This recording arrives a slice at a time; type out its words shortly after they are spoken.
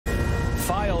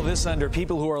File this under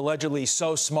people who are allegedly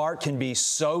so smart can be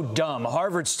so dumb.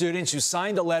 Harvard students who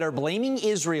signed a letter blaming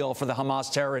Israel for the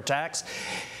Hamas terror attacks,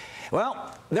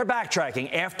 well, they're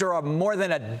backtracking after more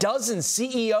than a dozen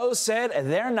CEOs said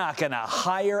they're not going to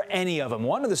hire any of them.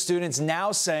 One of the students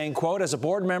now saying, quote, as a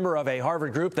board member of a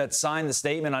Harvard group that signed the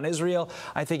statement on Israel,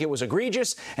 I think it was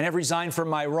egregious and have resigned from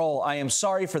my role. I am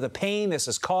sorry for the pain this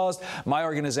has caused. My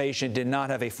organization did not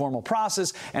have a formal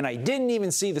process, and I didn't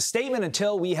even see the statement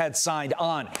until we had signed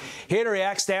on. Here to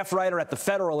react, staff writer at the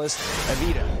Federalist,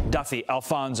 Evita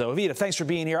Duffy-Alfonso. Evita, thanks for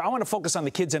being here. I want to focus on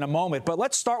the kids in a moment, but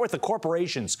let's start with the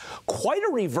corporations. Quite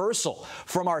a reversal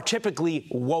from our typically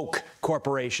woke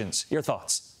corporations. Your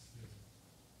thoughts?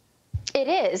 It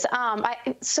is. I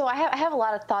have a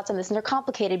lot of thoughts on this, and they're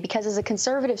complicated because as a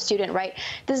conservative student, right,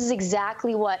 this is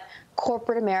exactly what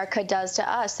corporate America does to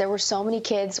us. There were so many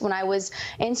kids when I was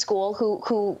in school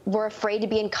who were afraid to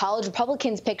be in college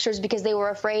Republicans' pictures because they were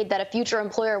afraid that a future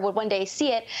employer would one day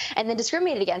see it and then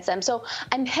discriminate against them. So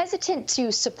I'm hesitant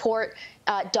to support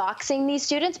doxing these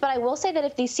students, but I will say that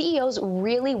if these CEOs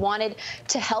really wanted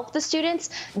to help the students,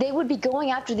 they would be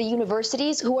going after the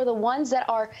universities who are the ones that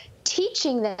are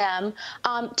teaching them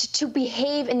to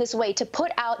behave in this way, to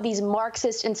put out these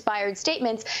Marxist-inspired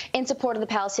statements in support of the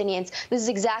Palestinians. This is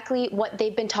exactly what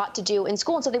they've been taught to do in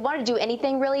school. And so if they wanted to do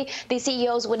anything, really, these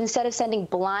CEOs would, instead of sending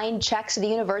blind checks to the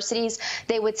universities,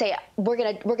 they would say, we're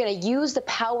gonna use the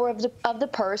power of the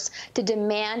purse to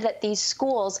demand that these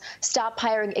schools stop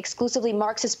hiring exclusively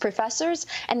Marxist professors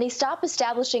and they stop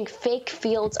establishing fake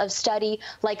fields of study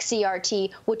like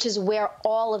CRT, which is where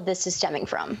all of this is stemming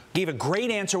from. Gave a great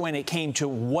answer when it came to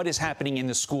what is happening in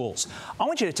the schools. I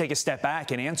want you to take a step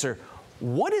back and answer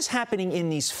what is happening in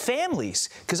these families,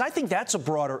 because I think that's a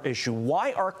broader issue.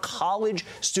 Why are college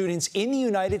students in the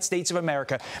United States of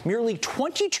America, merely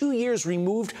 22 years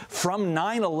removed from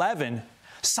 9/11,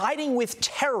 siding with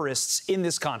terrorists in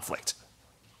this conflict?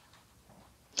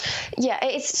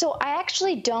 Yeah, so I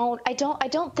actually don't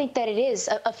think that it is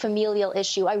a familial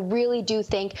issue. I really do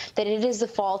think that it is the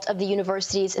fault of the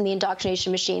universities and the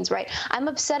indoctrination machines, right? I'm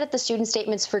upset at the student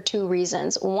statements for two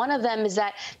reasons. One of them is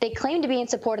that they claim to be in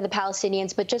support of the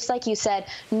Palestinians, but just like you said,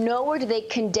 nowhere do they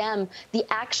condemn the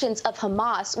actions of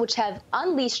Hamas, which have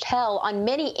unleashed hell on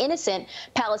many innocent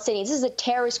Palestinians. This is a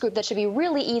terrorist group that should be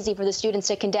really easy for the students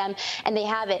to condemn, and they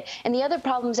haven't. And the other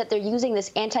problem is that they're using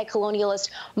this anti-colonialist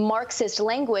Marxist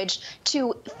language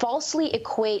to falsely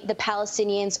equate the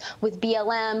Palestinians with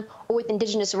BLM or with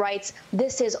indigenous rights.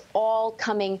 This is all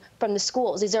coming from the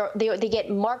schools. They get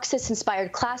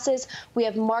Marxist-inspired classes. We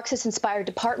have Marxist-inspired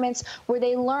departments where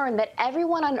they learn that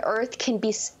everyone on earth can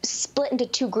be split into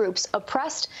two groups,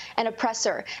 oppressed and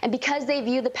oppressor. And because they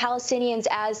view the Palestinians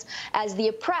as the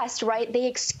oppressed, right, they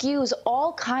excuse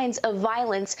all kinds of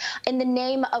violence in the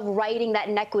name of righting that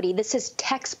inequity. This is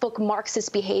textbook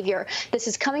Marxist behavior. This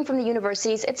is coming from the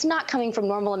universities. It's not coming from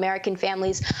normal American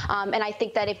families. And I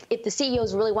think that if the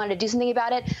CEOs really wanted to do something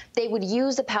about it, they would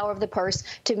use the power of the purse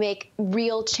to make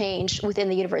real change within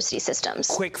the university systems.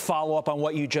 Quick follow-up on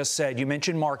what you just said. You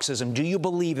mentioned Marxism. Do you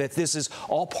believe that this is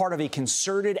all part of a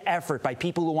concerted effort by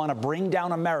people who want to bring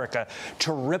down America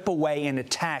to rip away and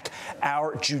attack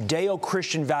our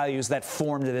Judeo-Christian values that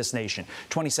formed this nation?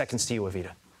 20 seconds to you,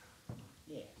 Evita.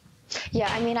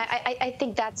 Yeah, I mean, I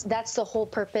think that's the whole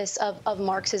purpose of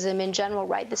Marxism in general,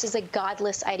 right? This is a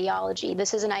godless ideology.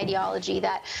 This is an ideology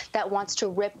that wants to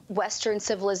rip Western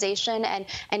civilization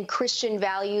and Christian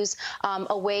values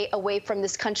away from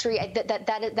this country.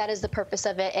 That is the purpose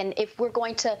of it. And if we're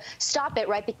going to stop it,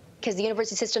 right, because the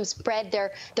university system spread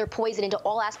their poison into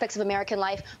all aspects of American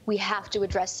life, we have to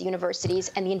address the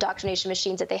universities and the indoctrination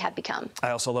machines that they have become.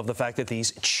 I also love the fact that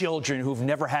these children who've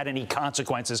never had any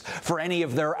consequences for any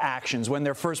of their actions, when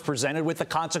they're first presented with the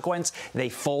consequence, they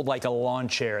fold like a lawn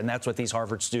chair, and that's what these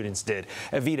Harvard students did.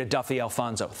 Evita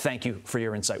Duffy-Alfonso, thank you for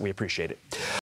your insight. We appreciate it.